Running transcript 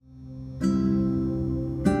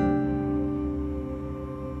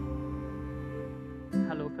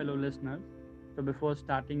fellow listeners. So, before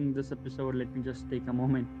starting this episode, let me just take a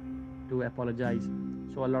moment to apologize.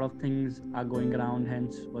 So, a lot of things are going around,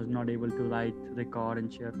 hence, was not able to write, record,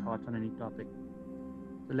 and share thoughts on any topic.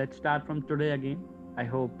 So, let's start from today again. I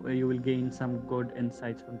hope you will gain some good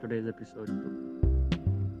insights from today's episode too.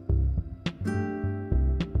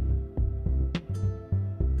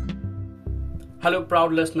 Hello,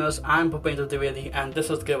 proud listeners. I'm Bhupendra Dwivedi, and this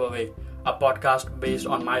is Giveaway, a podcast based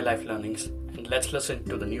on my life learnings. And let's listen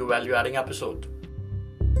to the new value-adding episode.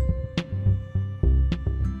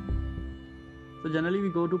 So generally we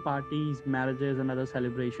go to parties, marriages and other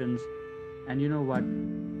celebrations, and you know what?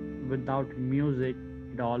 Without music,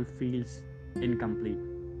 it all feels incomplete,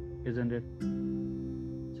 isn't it?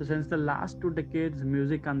 So since the last 2 decades,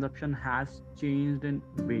 music consumption has changed in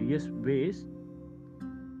various ways,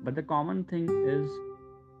 but the common thing is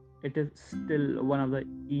it is still one of the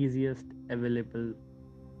easiest available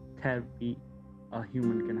therapy a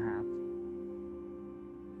human can have.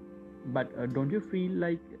 But don't you feel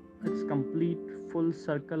like its complete full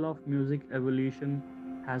circle of music evolution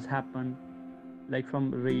has happened, like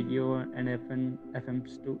from radio and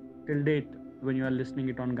FMs to till date when you are listening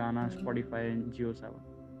it on Ghana, Spotify and Geo 7.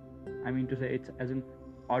 I mean to say it's as an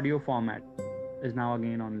audio format is now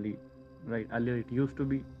again on lead, right? Earlier it used to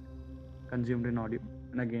be consumed in audio,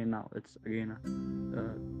 and again now it's again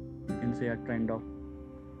you can say a trend of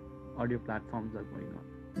audio platforms are going on.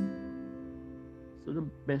 So the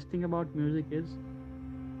best thing about music is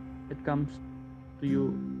it comes to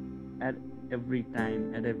you at every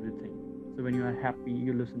time, at everything. So when you are happy,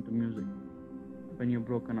 you listen to music. When you're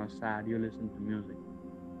broken or sad, you listen to music.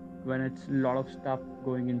 When it's a lot of stuff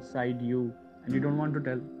going inside you and you don't want to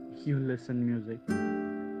tell, you listen music.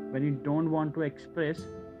 When you don't want to express,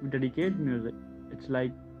 you dedicate music. It's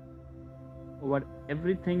like what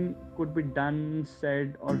everything could be done,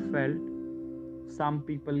 said or felt, some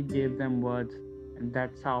people gave them words, and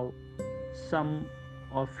that's how some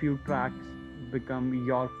or few tracks become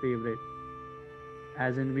your favorite,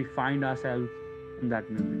 as in we find ourselves in that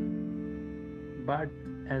music. But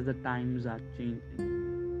as the times are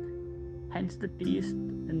changing, hence the taste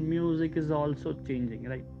in music is also changing,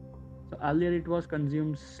 right? So earlier it was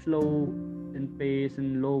consumed slow in pace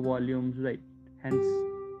and low volumes, right? Hence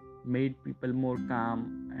made people more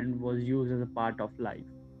calm and was used as a part of life.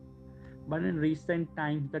 But in recent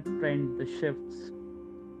times the trend, the shifts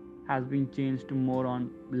has been changed to more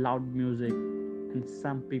on loud music, and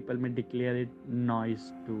some people may declare it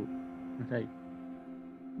noise too, right?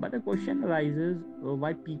 But the question arises,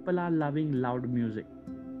 why people are loving loud music,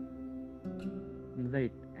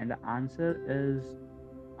 right? And the answer is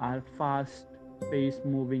our fast paced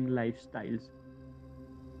moving lifestyles,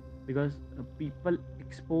 because people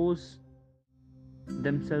expose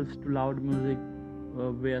themselves to loud music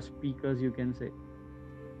via speakers, you can say,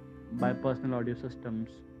 by personal audio systems,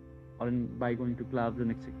 or by going to clubs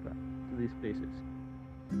and etc. to these places.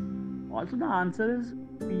 Also the answer is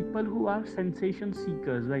people who are sensation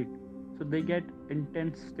seekers, right? So they get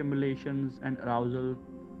intense stimulations and arousal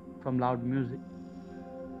from loud music.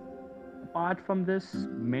 Apart from this,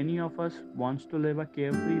 many of us wants to live a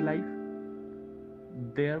carefree life.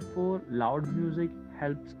 Therefore loud music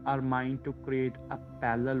helps our mind to create a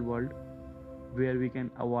parallel world where we can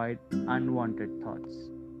avoid unwanted thoughts.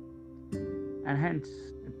 And hence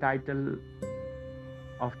the title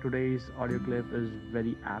of today's audio clip is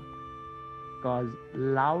very apt, because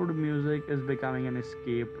loud music is becoming an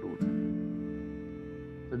escape route.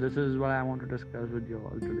 So this is what I want to discuss with you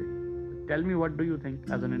all today. Tell me, what do you think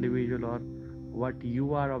as an individual, or what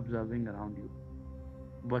you are observing around you?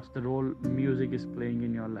 What's the role music is playing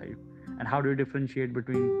in your life, and how do you differentiate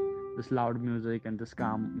between this loud music and this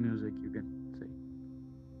calm music, you can say?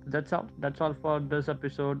 That's all for this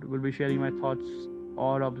episode. We'll be sharing my thoughts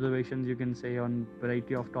or observations, you can say, on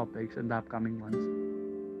variety of topics in the upcoming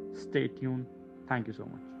months. Stay tuned. Thank you so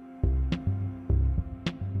much.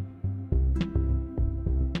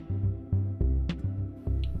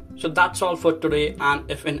 So that's all for today, and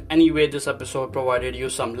if in any way this episode provided you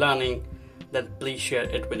some learning, then please share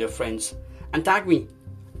it with your friends and tag me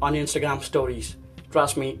on Instagram stories.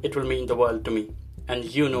 Trust me, it will mean the world to me. And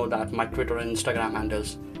you know that my Twitter and Instagram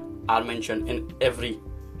handles are mentioned in every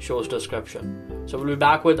show's description. So we'll be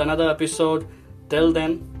back with another episode. Till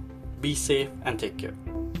then, be safe and take care.